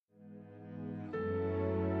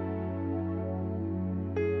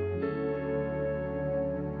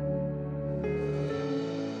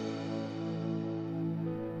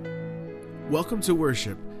Welcome to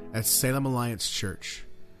worship at Salem Alliance Church.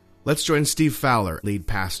 Let's join Steve Fowler, lead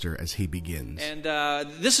pastor, as he begins. And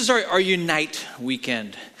this is our Unite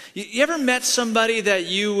weekend. You ever met somebody that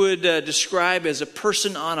you would describe as a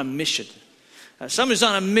person on a mission? Someone who's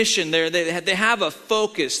on a mission, they have a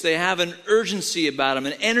focus, they have an urgency about them,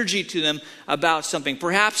 an energy to them about something.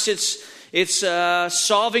 Perhaps it's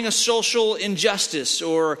solving a social injustice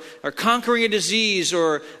or conquering a disease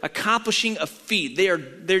or accomplishing a feat. They're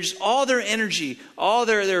just all their energy, all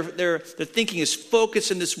their thinking is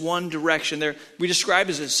focused in this one direction. We describe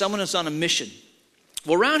it as someone who's on a mission.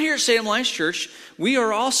 Well, around here at Salem Alliance Church, we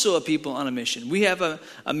are also a people on a mission. We have a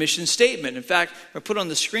mission statement. In fact, I put it on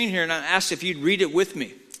the screen here and I asked if you'd read it with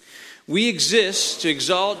me. We exist to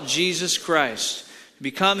exalt Jesus Christ, to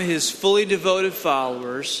become his fully devoted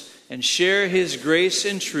followers, and share his grace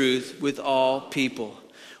and truth with all people.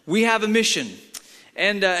 We have a mission.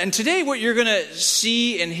 And today what you're going to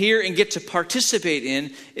see and hear and get to participate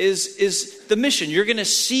in is the mission. You're going to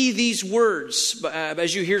see these words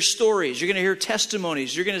as you hear stories. You're going to hear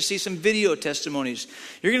testimonies. You're going to see some video testimonies.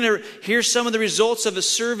 You're going to hear some of the results of the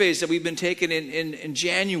surveys that we've been taking in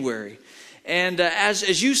January. And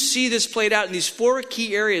as you see this played out in these four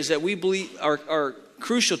key areas that we believe are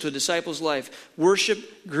crucial to a disciple's life: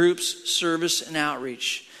 worship, groups, service, and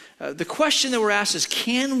outreach. The question that we're asked is,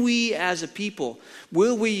 can we as a people,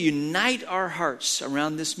 will we unite our hearts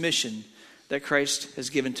around this mission that Christ has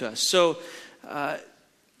given to us? So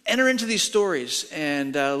enter into these stories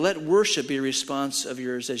and let worship be a response of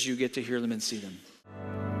yours as you get to hear them and see them.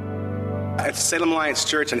 At Salem Alliance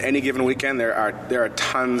Church, on any given weekend, there are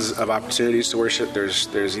tons of opportunities to worship.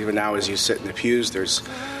 There's even now as you sit in the pews, there's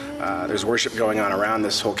worship going on around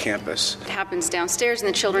this whole campus. It happens downstairs in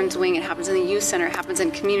the children's wing. It happens in the youth center. It happens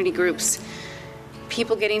in community groups.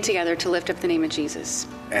 People getting together to lift up the name of Jesus.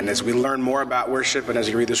 And as we learn more about worship and as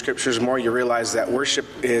you read the scriptures more, you realize that worship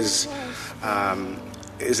is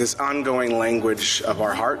this ongoing language of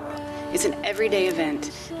our heart. It's an everyday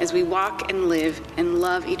event as we walk and live and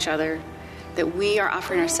love each other, that we are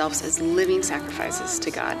offering ourselves as living sacrifices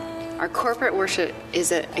to God. Our corporate worship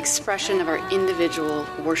is an expression of our individual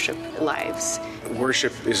worship lives.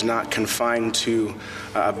 Worship is not confined to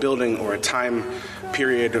a building or a time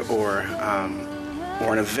period or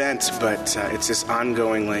an event, but it's this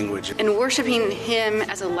ongoing language. And worshiping him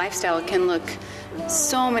as a lifestyle can look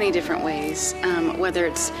so many different ways, whether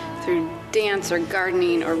it's through dance or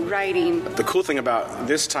gardening or writing. The cool thing about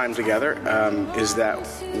this time together is that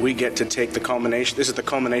we get to take the culmination. This is the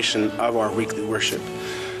culmination of our weekly worship.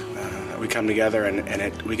 We come together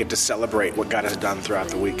and we get to celebrate what God has done throughout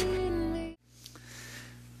the week.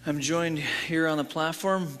 I'm joined here on the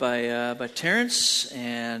platform by Terrence,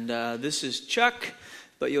 and this is Chuck,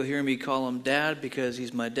 but you'll hear me call him Dad because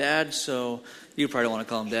he's my dad, so you probably don't want to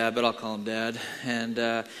call him Dad, but I'll call him Dad.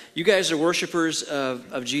 And you guys are worshipers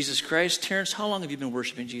of Jesus Christ. Terrence, how long have you been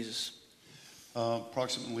worshiping Jesus?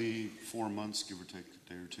 Approximately 4 months, give or take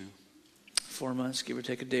a day or two. 4 months, give or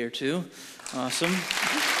take a day or two. Awesome.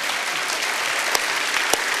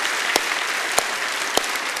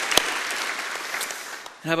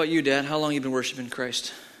 How about you, Dad? How long have you been worshiping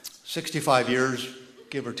Christ? 65 years,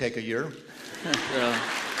 give or take a year.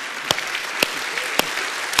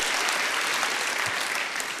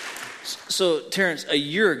 So, Terrence, a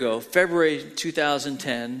year ago, February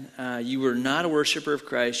 2010, you were not a worshiper of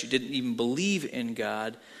Christ. You didn't even believe in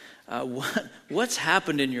God. What's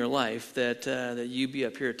happened in your life that you be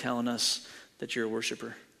up here telling us that you're a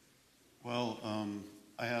worshiper? Well,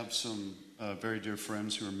 I have some very dear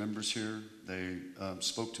friends who are members here. They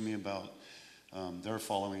spoke to me about their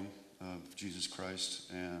following of Jesus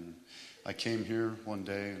Christ. And I came here one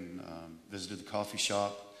day and visited the coffee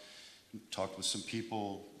shop, talked with some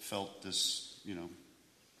people, felt this,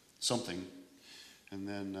 something. And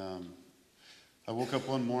then I woke up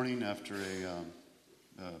one morning after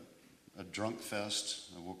a drunk fest.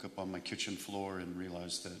 I woke up on my kitchen floor and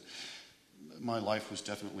realized that my life was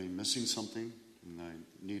definitely missing something, and I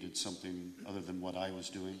needed something other than what I was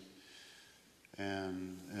doing.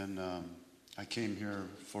 And I came here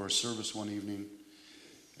for a service one evening.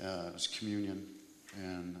 It was communion,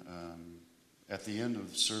 and at the end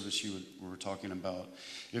of the service, we were talking about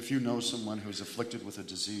if you know someone who's afflicted with a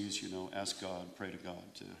disease, ask God, pray to God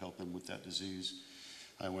to help them with that disease.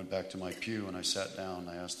 I went back to my pew and I sat down and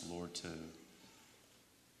I asked the Lord to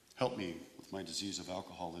help me with my disease of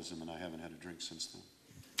alcoholism, and I haven't had a drink since then.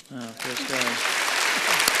 Oh, praise God.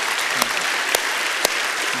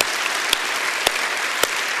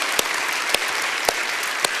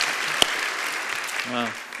 Wow,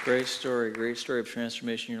 great story of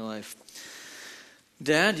transformation in your life.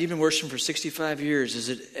 Dad, you've been worshiping for 65 years. Does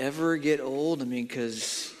it ever get old? I mean,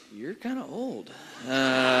 because you're kind of old.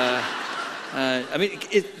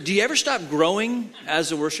 Do you ever stop growing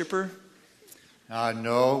as a worshiper?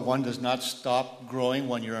 No, one does not stop growing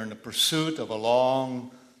when you're in the pursuit of a long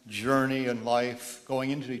journey in life, going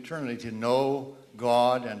into eternity to know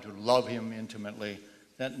God and to love Him intimately.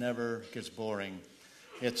 That never gets boring.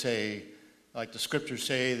 It's like the scriptures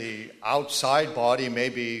say, the outside body may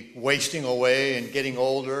be wasting away and getting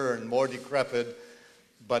older and more decrepit,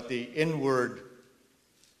 but the inward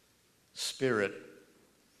spirit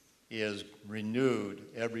is renewed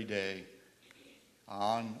every day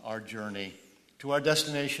on our journey to our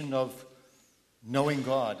destination of knowing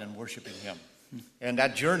God and worshiping Him. And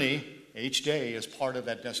that journey, each day, is part of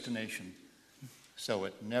that destination. So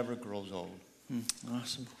it never grows old.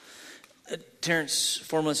 Awesome. Terrence,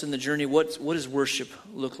 4 months in the journey, what does worship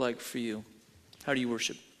look like for you? How do you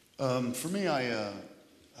worship? For me, I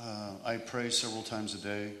pray several times a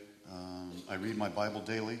day. I read my Bible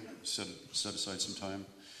daily, set aside some time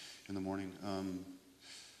in the morning.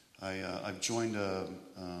 I've joined a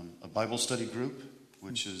Bible study group,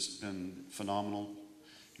 which has been phenomenal.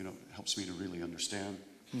 You know, it helps me to really understand.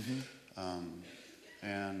 I'm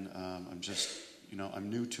just, I'm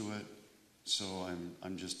new to it, so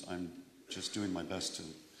I'm just doing my best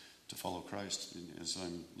to follow Christ as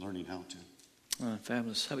I'm learning how to.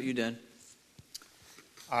 Fabulous. How about you, Dad?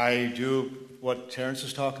 I do what Terrence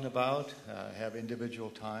is talking about. Have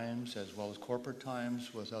individual times as well as corporate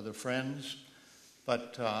times with other friends.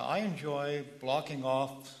 But I enjoy blocking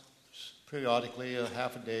off periodically a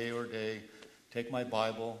half a day or a day, take my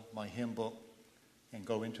Bible, my hymn book, and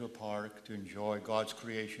go into a park to enjoy God's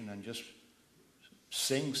creation and just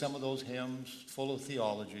sing some of those hymns full of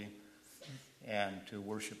theology and to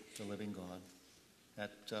worship the living God.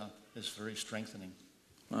 That is very strengthening.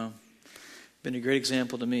 Wow. Been a great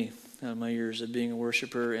example to me out of my years of being a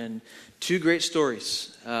worshiper. And two great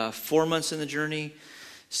stories. 4 months in the journey,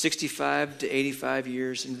 65 to 85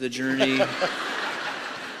 years into the journey.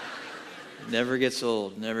 Never gets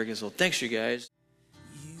old. Never gets old. Thanks, you guys.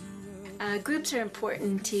 Groups are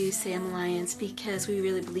important to Salem Alliance because we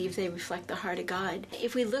really believe they reflect the heart of God.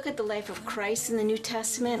 If we look at the life of Christ in the New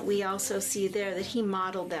Testament, we also see there that He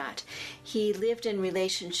modeled that. He lived in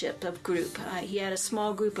relationship of group. He had a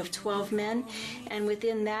small group of 12 men, and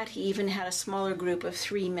within that He even had a smaller group of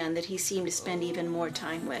 3 men that He seemed to spend even more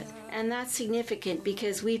time with. And that's significant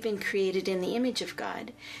because we've been created in the image of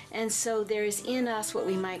God. And so there is in us what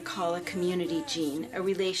we might call a community gene, a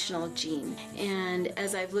relational gene. And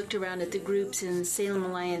as I've looked around at the groups in Salem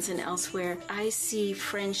Alliance and elsewhere, I see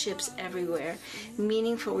friendships everywhere,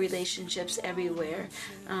 meaningful relationships everywhere.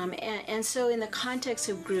 And so in the context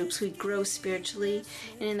of groups, we grow spiritually,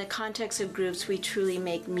 and in the context of groups, we truly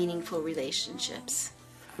make meaningful relationships.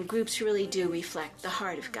 Groups really do reflect the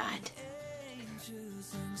heart of God.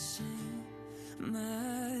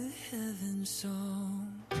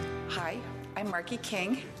 Hi, I'm Marky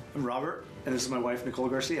King. I'm Robert, and this is my wife, Nicole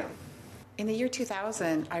Garcia. In the year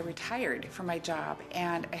 2000, I retired from my job,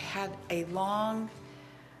 and I had a long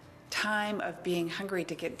time of being hungry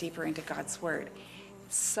to get deeper into God's Word.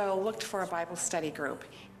 So looked for a Bible study group,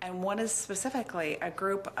 and one is specifically a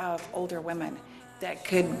group of older women that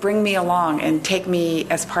could bring me along and take me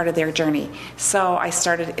as part of their journey. So I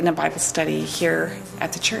started in a Bible study here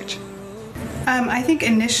at the church. I think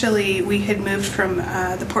initially we had moved from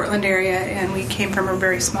the Portland area, and we came from a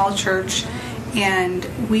very small church, and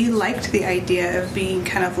we liked the idea of being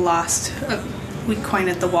kind of lost. We coined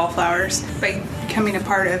it the wallflowers. By becoming a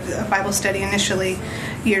part of a Bible study initially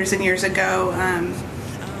years and years ago,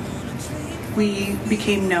 we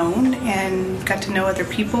became known and got to know other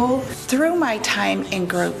people. Through my time in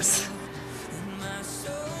groups,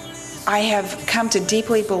 I have come to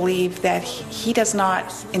deeply believe that He does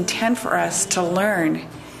not intend for us to learn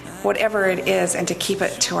whatever it is and to keep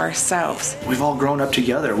it to ourselves. We've all grown up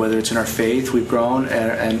together, whether it's in our faith, we've grown,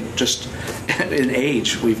 and just in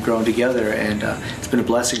age, we've grown together, and it's been a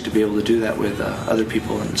blessing to be able to do that with other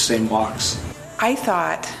people in the same walks. I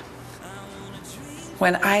thought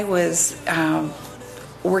when I was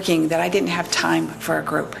working that I didn't have time for a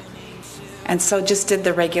group, and so just did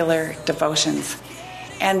the regular devotions.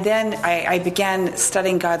 And then I began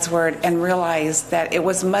studying God's Word and realized that it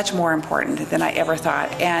was much more important than I ever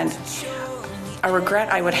thought. And a regret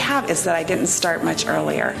I would have is that I didn't start much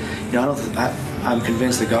earlier. I'm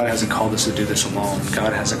convinced that God hasn't called us to do this alone.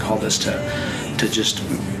 God hasn't called us to just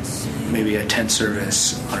maybe attend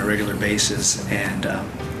service on a regular basis, and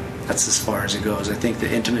that's as far as it goes. I think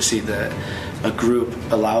the intimacy that a group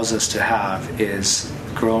allows us to have is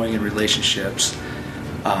growing in relationships.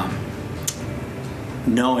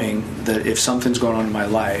 knowing that if something's going on in my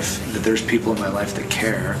life, that there's people in my life that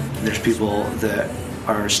care. There's people that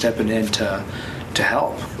are stepping in to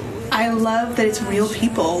help. I love that it's real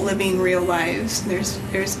people living real lives. There's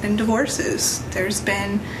been divorces. There's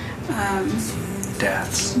been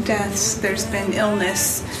deaths. There's been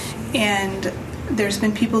illness. And there's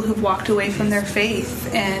been people who've walked away from their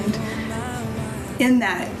faith. And in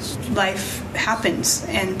that, life happens.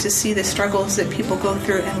 And to see the struggles that people go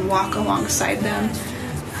through and walk alongside them.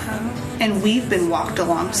 And we've been walked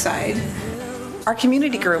alongside. Our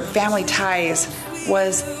community group, Family Ties,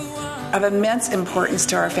 was of immense importance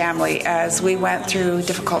to our family as we went through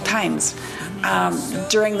difficult times.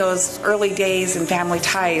 During those early days in Family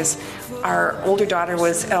Ties, our older daughter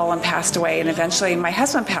was ill and passed away, and eventually my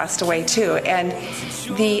husband passed away too. And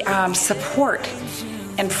the support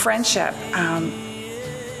and friendship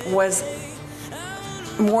was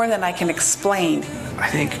more than I can explain. I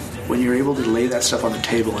think when you're able to lay that stuff on the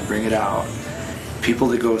table and bring it out, people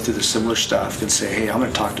that go through the similar stuff can say, hey, I'm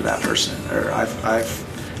going to talk to that person, or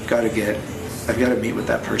I've got to meet with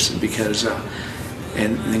that person, because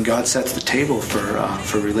and then God sets the table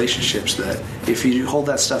for relationships. That if you hold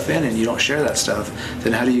that stuff in and you don't share that stuff,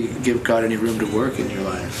 then how do you give God any room to work in your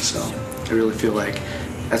life? So I really feel like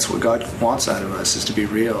that's what God wants out of us, is to be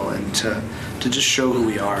real and to just show who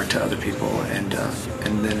we are to other people, and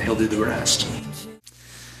then He'll do the rest.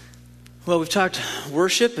 Well, we've talked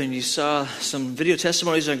worship, and you saw some video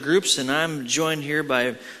testimonies on groups, and I'm joined here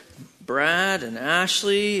by Brad and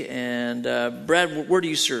Ashley. And Brad, where do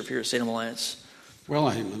you serve here at Salem Alliance? Well,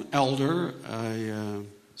 I'm an elder.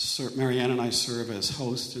 Marianne and I serve as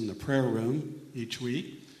hosts in the prayer room each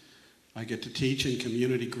week. I get to teach in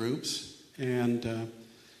community groups, and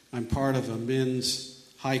I'm part of a men's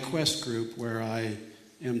high quest group where I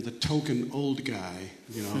am the token old guy,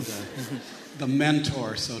 the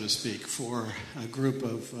mentor, so to speak, for a group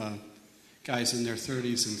of guys in their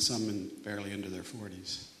 30s and some barely into their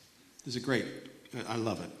 40s. It's great. I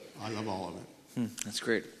love it. I love all of it. That's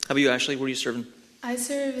great. How about you, Ashley? Where are you serving? I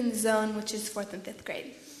serve in the zone, which is 4th and 5th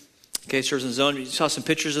grade. Okay, serves in the zone. You saw some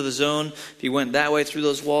pictures of the zone. If you went that way through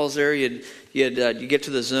those walls there, you get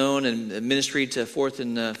to the zone and ministry to 4th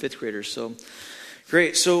and 5th graders. So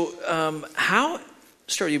great. So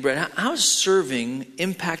start with you, Brad. How has serving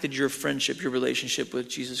impacted your friendship, your relationship with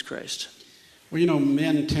Jesus Christ? Well,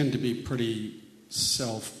 men tend to be pretty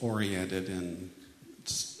self-oriented, and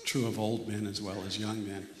it's true of old men as well as young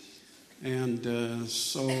men. And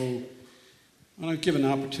so when I was given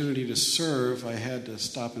an opportunity to serve, I had to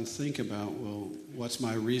stop and think about, well, what's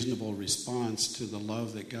my reasonable response to the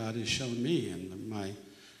love that God has shown me? And my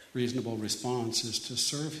reasonable response is to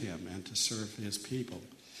serve Him and to serve His people.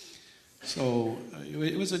 So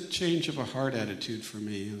it was a change of a heart attitude for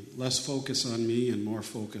me. Less focus on me and more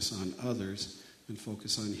focus on others and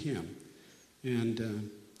focus on Him. And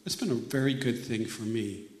it's been a very good thing for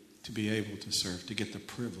me to be able to serve, to get the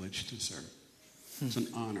privilege to serve. It's an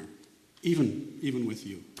honor, even with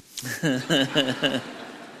you.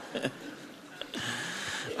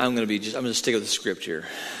 I'm going to stick with the script here.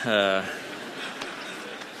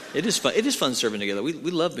 It is fun. It is fun serving together. We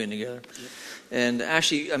love being together. Yep. And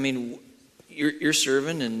Ashley, I mean, you're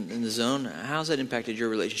serving in the zone. How's that impacted your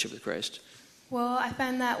relationship with Christ? Well, I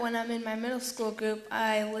find that when I'm in my middle school group,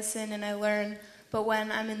 I listen and I learn. But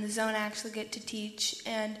when I'm in the zone, I actually get to teach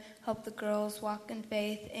and help the girls walk in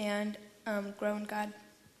faith and grow in God.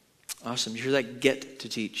 Awesome. You hear that? Get to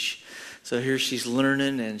teach. So here she's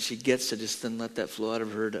learning, and she gets to just then let that flow out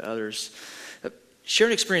of her to others. Share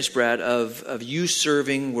an experience, Brad, of you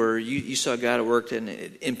serving where you saw God at work and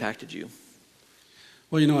it impacted you.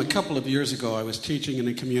 Well, a couple of years ago, I was teaching in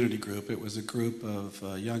a community group. It was a group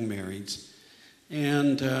of young marrieds.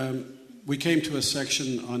 And we came to a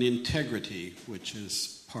section on integrity, which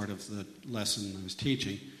is part of the lesson I was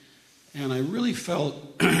teaching. And I really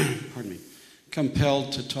felt,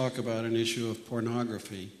 compelled to talk about an issue of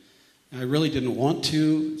pornography. I really didn't want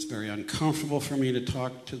to. It's very uncomfortable for me to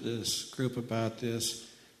talk to this group about this.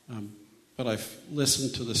 But I've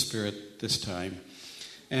listened to the Spirit this time.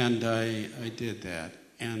 And I did that.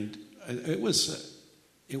 And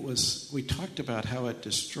we talked about how it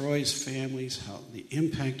destroys families, how the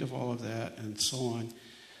impact of all of that, and so on.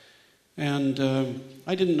 And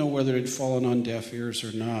I didn't know whether it had fallen on deaf ears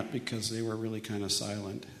or not, because they were really kind of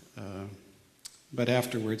silent. But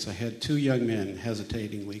afterwards, I had two young men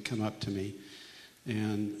hesitatingly come up to me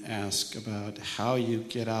and ask about how you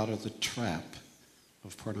get out of the trap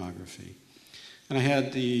of pornography. And I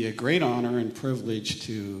had the great honor and privilege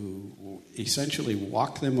to essentially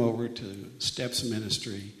walk them over to Steps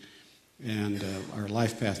Ministry and our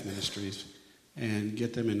Life Path Ministries and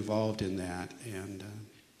get them involved in that. And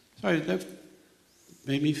that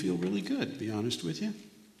made me feel really good, to be honest with you.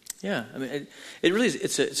 Yeah, I mean, it really is.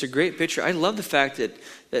 It's a great picture. I love the fact that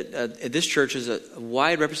this church is a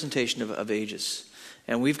wide representation of ages.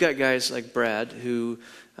 And we've got guys like Brad who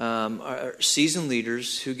are seasoned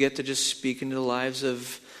leaders who get to just speak into the lives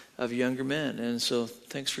of younger men. And so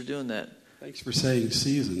thanks for doing that. Thanks for saying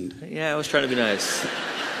seasoned. Yeah, I was trying to be nice.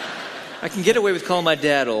 I can get away with calling my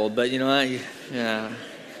dad old, but yeah.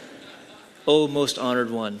 Oh, most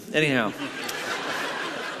honored one. Anyhow.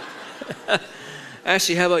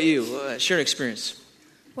 Ashley, how about you? Share an experience.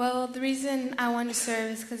 Well, the reason I wanted to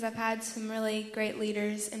serve is because I've had some really great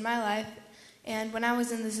leaders in my life. And when I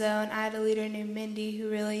was in the zone, I had a leader named Mindy who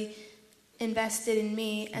really invested in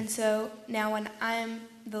me. And so now when I'm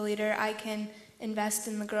the leader, I can invest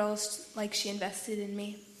in the girls like she invested in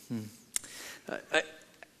me.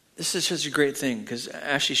 This is such a great thing because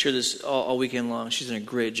Ashley shared this all weekend long. She's done a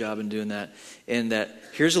great job in doing that. And that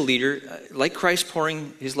here's a leader, like Christ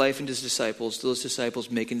pouring his life into his disciples, those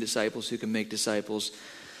disciples making disciples who can make disciples.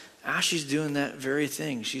 Ashley's doing that very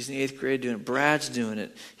thing. She's in the 8th grade doing it. Brad's doing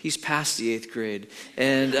it. He's past the 8th grade.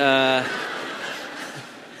 And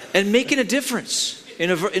and making a difference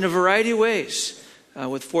in a variety of ways.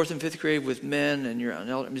 With 4th and 5th grade, with men, and you're an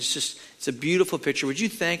elder. I mean, it's a beautiful picture. Would you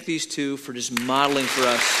thank these two for just modeling for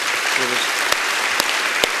us?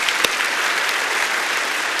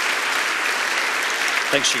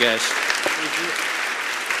 Thanks, you guys.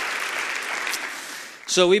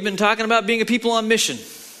 So we've been talking about being a people on mission.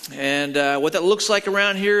 And what that looks like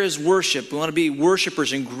around here is worship. We want to be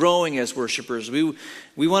worshipers and growing as worshipers.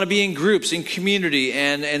 We want to be in groups, in community,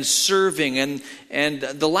 and serving. And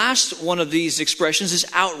the last one of these expressions is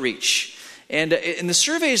outreach. And in the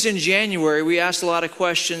surveys in January, we asked a lot of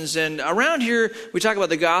questions. And around here, we talk about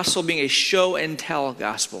the gospel being a show and tell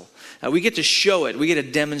gospel. We get to show it. We get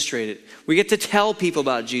to demonstrate it. We get to tell people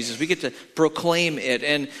about Jesus. We get to proclaim it.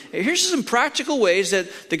 And here's some practical ways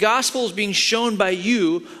that the gospel is being shown by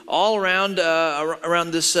you all around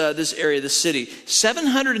this area, this city.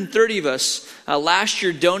 730 of us last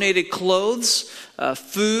year donated clothes,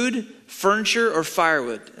 food, furniture, or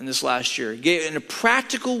firewood in this last year. In a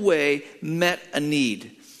practical way, met a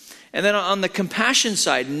need. And then on the compassion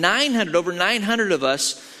side, over 900 of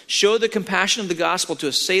us show the compassion of the gospel to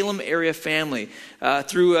a Salem area family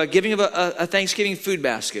through giving of a Thanksgiving food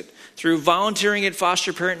basket, through volunteering at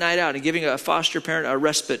Foster Parent Night Out and giving a foster parent a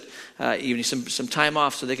respite evening, some time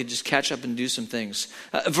off so they could just catch up and do some things.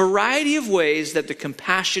 A variety of ways that the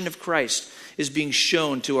compassion of Christ is being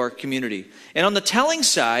shown to our community. And on the telling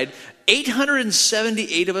side,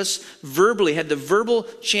 878 of us verbally had the verbal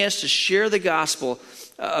chance to share the gospel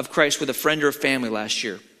of Christ with a friend or a family last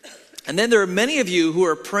year. And then there are many of you who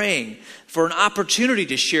are praying for an opportunity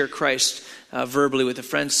to share Christ verbally with a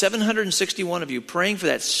friend. 761 of you praying for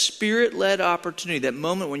that Spirit-led opportunity, that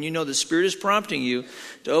moment when you know the Spirit is prompting you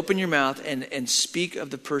to open your mouth and speak of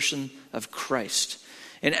the person of Christ.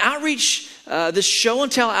 And outreach, this show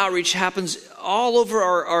and tell outreach happens all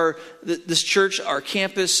over this church, our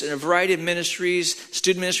campus, in a variety of ministries,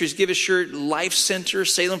 student ministries, Give a Shirt, Life Center,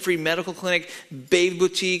 Salem Free Medical Clinic, Babe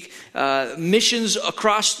Boutique, missions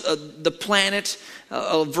across the planet,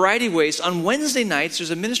 a variety of ways. On Wednesday nights,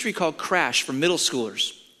 there's a ministry called Crash for middle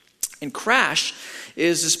schoolers. And Crash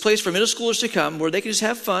is this place for middle schoolers to come where they can just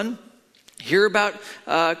have fun, hear about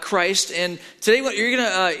Christ. And today you're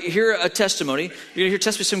going to hear a testimony. You're going to hear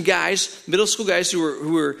testimony of some guys, middle school guys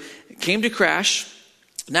who came to Crash.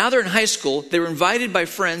 Now they're in high school. They were invited by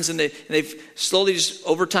friends, and they've slowly just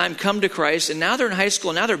over time come to Christ. And now they're in high school.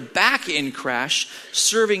 And now they're back in Crash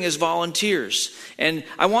serving as volunteers. And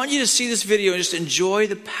I want you to see this video and just enjoy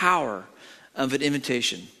the power of an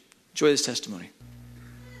invitation. Enjoy this testimony.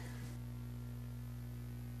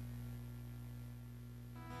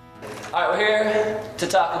 All right, we're here to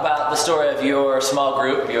talk about the story of your small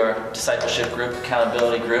group, your discipleship group,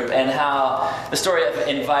 accountability group, and how the story of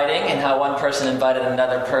inviting and how one person invited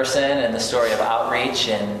another person, and the story of outreach,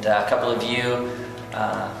 and a couple of you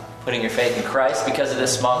putting your faith in Christ because of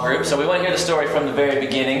this small group. So we want to hear the story from the very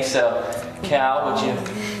beginning. So, Cal, would you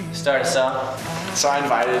start us off? So I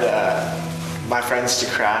invited my friends to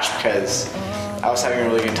Crash because I was having a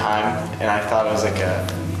really good time, and I thought it was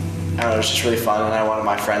it was just really fun, and I wanted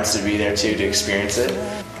my friends to be there too to experience it.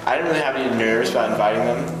 I didn't really have any nerves about inviting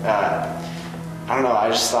them. I don't know, I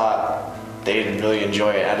just thought they'd really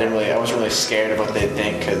enjoy it. I wasn't really scared of what they'd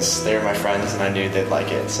think because they were my friends and I knew they'd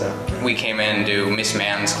like it. So we came in to Miss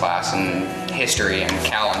Mann's class in history, and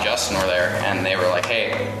Cal and Justin were there, and they were like,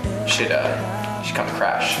 "Hey, you should come to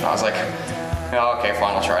Crash." And I was like, Oh, okay,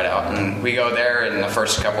 fine, I'll try it out. And we go there in the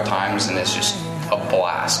first couple times, and it's just a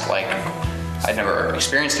blast. Like, I'd never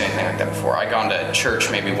experienced anything like that before. I'd gone to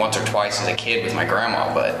church maybe once or twice as a kid with my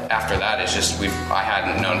grandma, but after that, it's just, I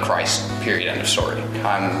hadn't known Christ, period, end of story.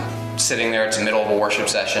 I'm sitting there, it's the middle of a worship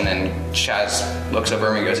session, and Chaz looks over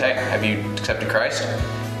at me and goes, "Hey, have you accepted Christ?"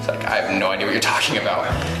 It's like, I have no idea what you're talking about.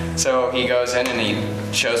 So he goes in and he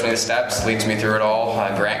shows me the steps, leads me through it all.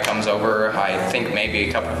 Grant comes over. I think maybe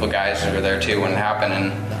a couple of guys were there too when it happened,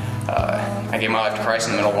 and I gave my life to Christ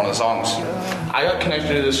in the middle of one of the songs. I got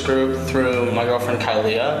connected to this group through my girlfriend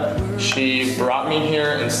Kylia. She brought me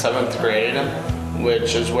here in 7th grade,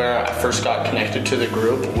 which is where I first got connected to the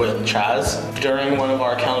group with Chaz. During one of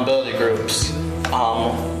our accountability groups,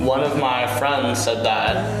 one of my friends said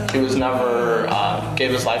that he was never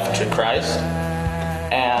gave his life to Christ.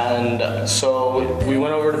 And so we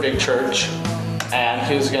went over to Big Church, and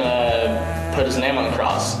he was going to put his name on the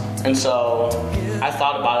cross. And so I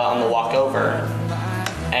thought about it on the walk over,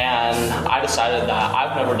 and I decided that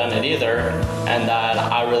I've never done it either, and that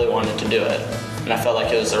I really wanted to do it. And I felt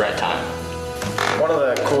like it was the right time. One of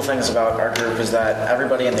the cool things about our group is that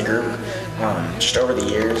everybody in the group, just over the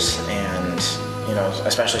years, and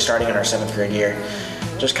especially starting in our 7th grade year,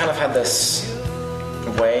 just kind of had this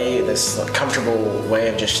comfortable way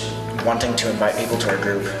of just wanting to invite people to our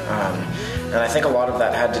group. And I think a lot of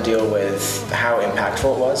that had to deal with how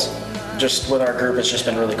impactful it was. Just with our group, it's just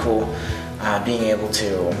been really cool being able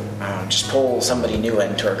to just pull somebody new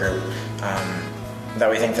into our group that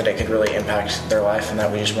we think that it could really impact their life, and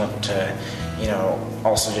that we just want to,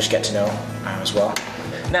 also just get to know as well.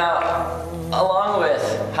 Now, along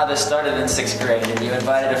with how this started in 6th grade, and you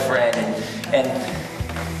invited a friend, and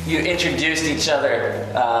you introduced each other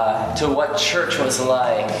to what church was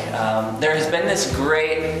like. There has been this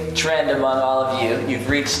great trend among all of you. You've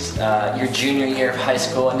reached your junior year of high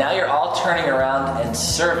school, and now you're all turning around and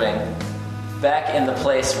serving back in the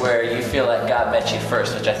place where you feel like God met you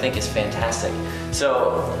first, which I think is fantastic.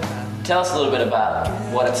 So tell us a little bit about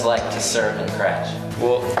what it's like to serve in Crash.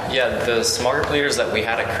 Well, yeah, the small group leaders that we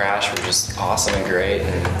had at Crash were just awesome and great,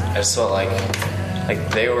 and I just felt like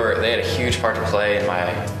they had a huge part to play in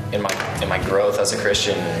my growth as a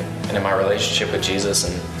Christian and in my relationship with Jesus.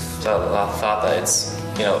 And so I thought that it's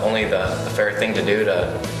only the fair thing to do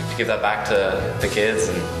to give that back to the kids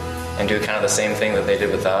and do kind of the same thing that they did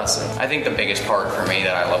with us. And I think the biggest part for me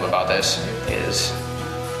that I love about this is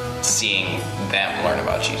seeing them learn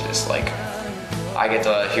about Jesus. Like, I get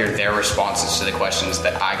to hear their responses to the questions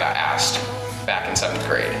that I got asked back in 7th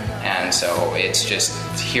grade. And so it's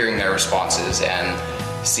just hearing their responses and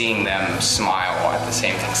seeing them smile at the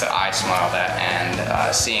same things that I smiled at,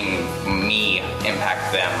 and seeing me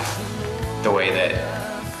impact them the way that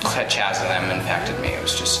Chaz and them impacted me.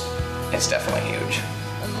 It's definitely huge.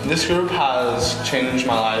 This group has changed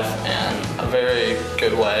my life in a very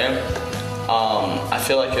good way. I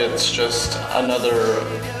feel like it's just another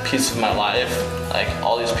piece of my life, like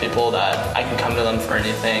all these people that I can come to them for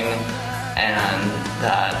anything, and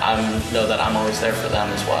that I know that I'm always there for them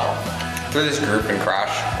as well. Through this group in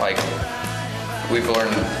Crash, we've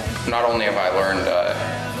learned, not only have I learned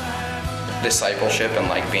discipleship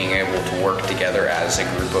and being able to work together as a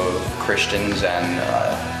group of Christians and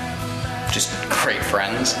just great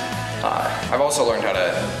friends, I've also learned how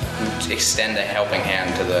to extend a helping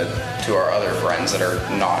hand to our other friends that are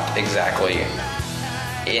not exactly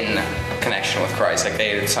in connection with Christ.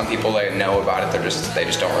 Some people, they know about it, they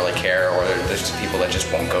just don't really care, or there's just people that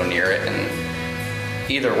just won't go near it, and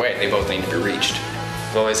either way, they both need to be reached.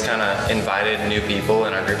 We've always kind of invited new people,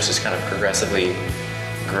 and our group's just kind of progressively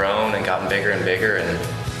grown and gotten bigger and bigger, and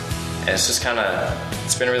it's just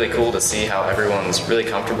it's been really cool to see how everyone's really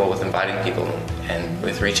comfortable with inviting people and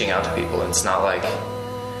with reaching out to people. And it's not like,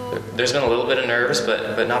 there's been a little bit of nerves,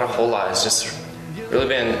 but not a whole lot. It's just really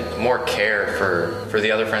been more care for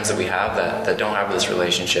the other friends that we have that don't have this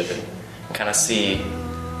relationship, and kind of see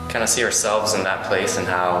ourselves in that place, and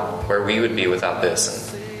where we would be without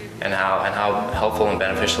this, and how helpful and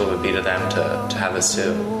beneficial it would be to them to have this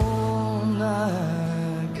too.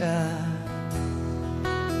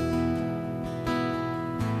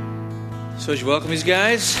 So would you welcome these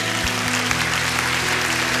guys?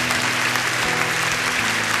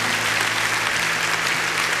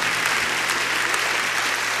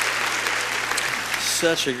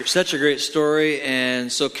 Such a great story.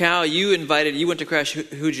 And so, Cal, you went to Crash.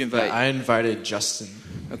 Who'd you invite? Yeah, I invited Justin.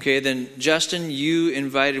 Okay, then Justin, you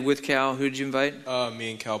invited with Cal. Who'd you invite? Me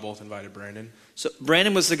and Cal both invited Brandon. So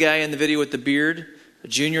Brandon was the guy in the video with the beard, a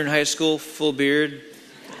junior in high school, full beard.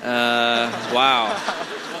 Wow.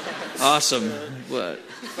 Awesome. What?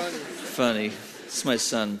 Funny. It's my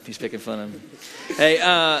son. He's picking fun of him. Hey,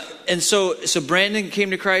 and so Brandon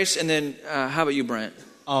came to Christ, and then how about you, Bryant?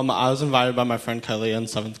 I was invited by my friend Kylie in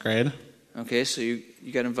 7th grade. Okay, so you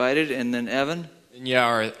got invited, and then Evan?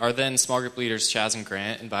 Yeah, our then small group leaders, Chaz and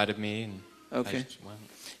Grant, invited me. And okay.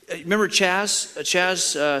 Remember Chaz?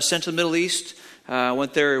 Chaz sent to the Middle East,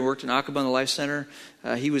 went there and worked in Aqaba in the Life Center.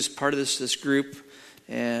 He was part of this group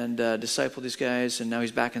and discipled these guys, and now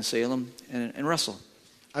he's back in Salem. And Russell?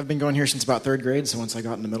 I've been going here since about 3rd grade, so once I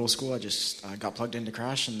got into middle school, I just got plugged into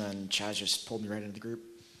Crash, and then Chaz just pulled me right into the group.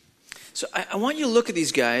 So I want you to look at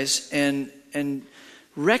these guys and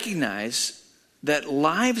recognize that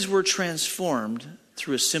lives were transformed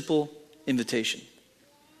through a simple invitation.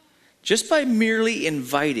 Just by merely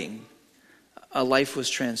inviting, a life was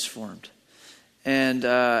transformed. And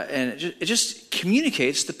it just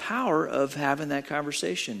communicates the power of having that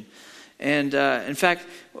conversation. And in fact,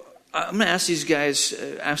 I'm going to ask these guys,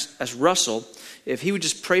 ask Russell, if he would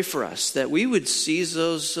just pray for us, that we would seize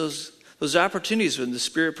those opportunities when the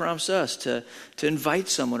Spirit prompts us to invite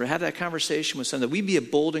someone or have that conversation with someone, that we be a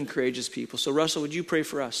bold and courageous people. So Russell, would you pray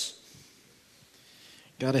for us?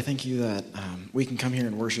 God, I thank you that we can come here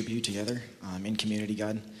and worship you together in community,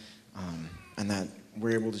 God, and that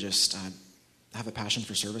we're able to just have a passion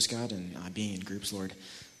for service, God, and being in groups, Lord,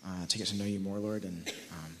 to get to know you more, Lord. And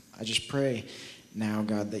I just pray now,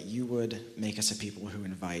 God, that you would make us a people who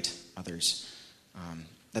invite others,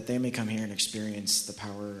 that they may come here and experience the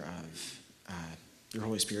power of your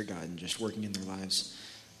Holy Spirit, God, and just working in their lives.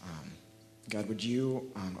 God, would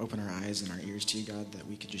you open our eyes and our ears to you, God, that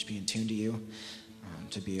we could just be in tune to you,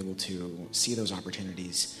 to be able to see those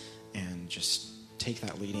opportunities and just take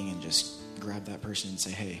that leading and just grab that person and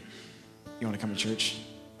say, hey, you want to come to church?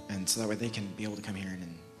 And so that way they can be able to come here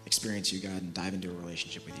and experience you, God, and dive into a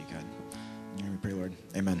relationship with you, God. In your name we pray, Lord.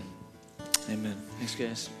 Amen. Amen. Thanks,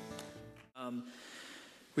 guys.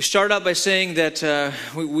 We started out by saying that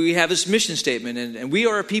we have this mission statement, and we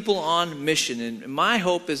are a people on mission. And my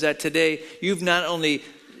hope is that today you've not only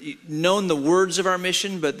known the words of our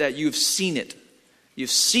mission, but that you've seen it. You've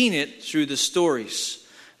seen it through the stories.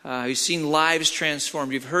 You've seen lives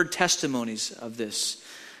transformed. You've heard testimonies of this.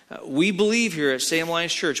 We believe here at Salem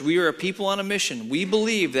Alliance Church, we are a people on a mission. We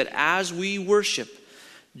believe that as we worship,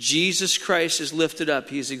 Jesus Christ is lifted up.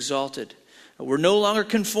 He is exalted. We're no longer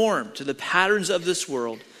conformed to the patterns of this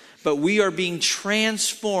world, but we are being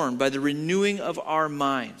transformed by the renewing of our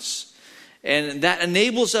minds. And that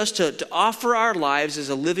enables us to offer our lives as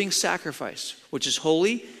a living sacrifice, which is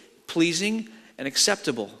holy, pleasing, and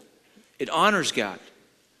acceptable. It honors God.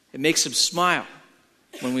 It makes him smile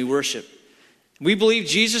when we worship. We believe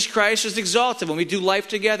Jesus Christ is exalted when we do life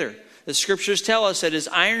together. The scriptures tell us that as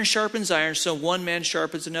iron sharpens iron, so one man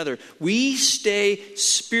sharpens another. We stay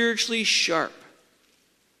spiritually sharp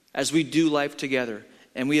as we do life together.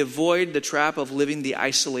 And we avoid the trap of living the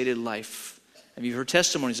isolated life. And you've heard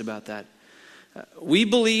testimonies about that. We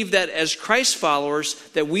believe that as Christ followers,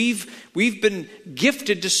 that we've been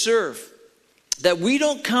gifted to serve. That we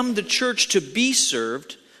don't come to church to be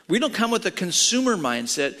served. We don't come with a consumer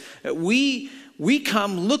mindset. We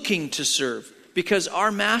come looking to serve. Because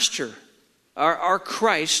our master, our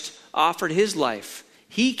Christ, offered his life.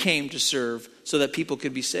 He came to serve so that people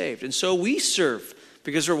could be saved. And so we serve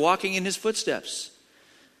because we're walking in his footsteps.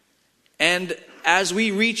 And as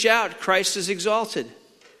we reach out, Christ is exalted.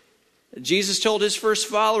 Jesus told his first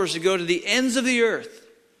followers to go to the ends of the earth.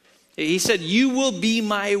 He said, you will be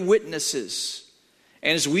my witnesses.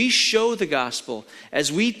 And as we show the gospel,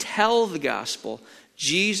 as we tell the gospel,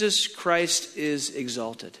 Jesus Christ is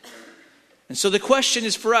exalted. And so the question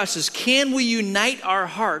is for us is, can we unite our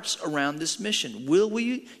hearts around this mission? Will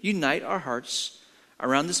we unite our hearts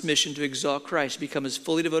around this mission to exalt Christ, become his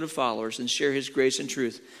fully devoted followers, and share his grace and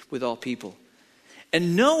truth with all people?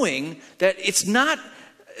 And knowing that it's not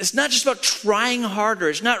just about trying harder.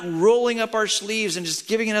 It's not rolling up our sleeves and just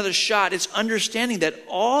giving another shot. It's understanding that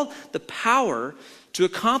all the power to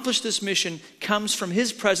accomplish this mission comes from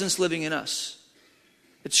his presence living in us.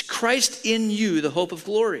 It's Christ in you, the hope of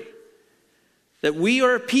glory. That we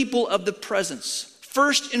are a people of the presence.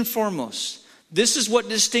 First and foremost, this is what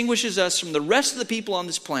distinguishes us from the rest of the people on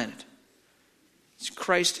this planet. It's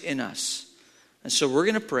Christ in us. And so we're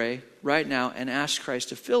going to pray right now and ask Christ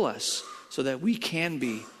to fill us so that we can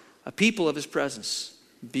be a people of his presence,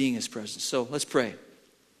 being his presence. So let's pray.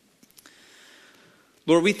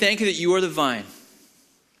 Lord, we thank you that you are the vine.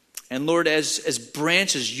 And Lord, as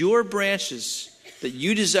branches, your branches that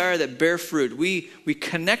you desire that bear fruit, we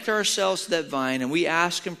connect ourselves to that vine, and we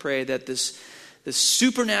ask and pray that this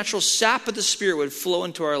supernatural sap of the Spirit would flow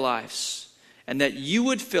into our lives. and that you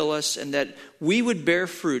would fill us, and that we would bear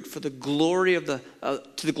fruit for the glory of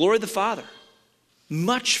to the glory of the Father.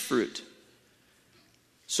 Much fruit.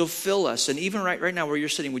 So fill us. And even right now where you're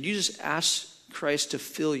sitting, would you just ask Christ to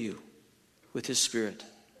fill you with his Spirit?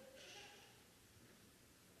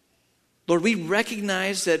 Lord, we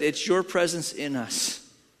recognize that it's your presence in us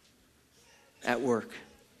at work.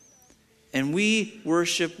 And we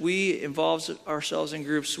worship, we involve ourselves in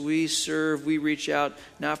groups, we serve, we reach out,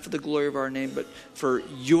 not for the glory of our name, but for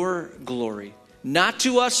your glory. Not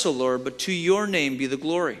to us, O Lord, but to your name be the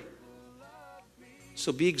glory.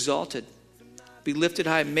 So be exalted, be lifted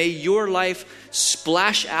high. May your life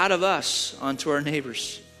splash out of us onto our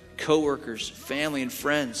neighbors, co-workers, family, and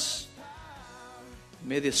friends.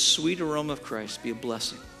 May the sweet aroma of Christ be a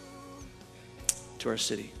blessing to our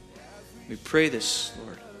city. We pray this,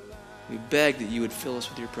 Lord. We beg that you would fill us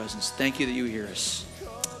with your presence. Thank you that you hear us.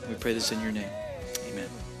 We pray this in your name. Amen.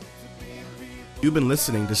 You've been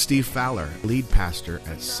listening to Steve Fowler, lead pastor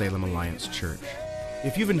at Salem Alliance Church.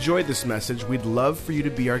 If you've enjoyed this message, we'd love for you to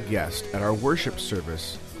be our guest at our worship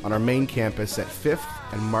service on our main campus at 5th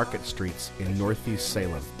and Market Streets in Northeast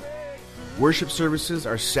Salem. Worship services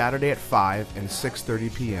are Saturday at 5 and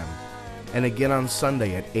 6:30 p.m. and again on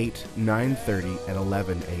Sunday at 8, 9:30, and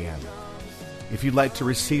 11 a.m. If you'd like to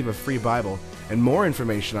receive a free Bible and more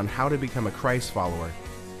information on how to become a Christ follower,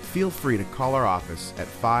 feel free to call our office at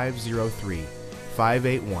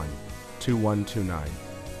 503-581-2129.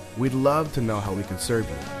 We'd love to know how we can serve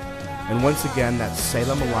you. And once again, that's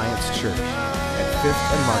Salem Alliance Church at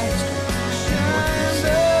 5th and Market Street in Northeast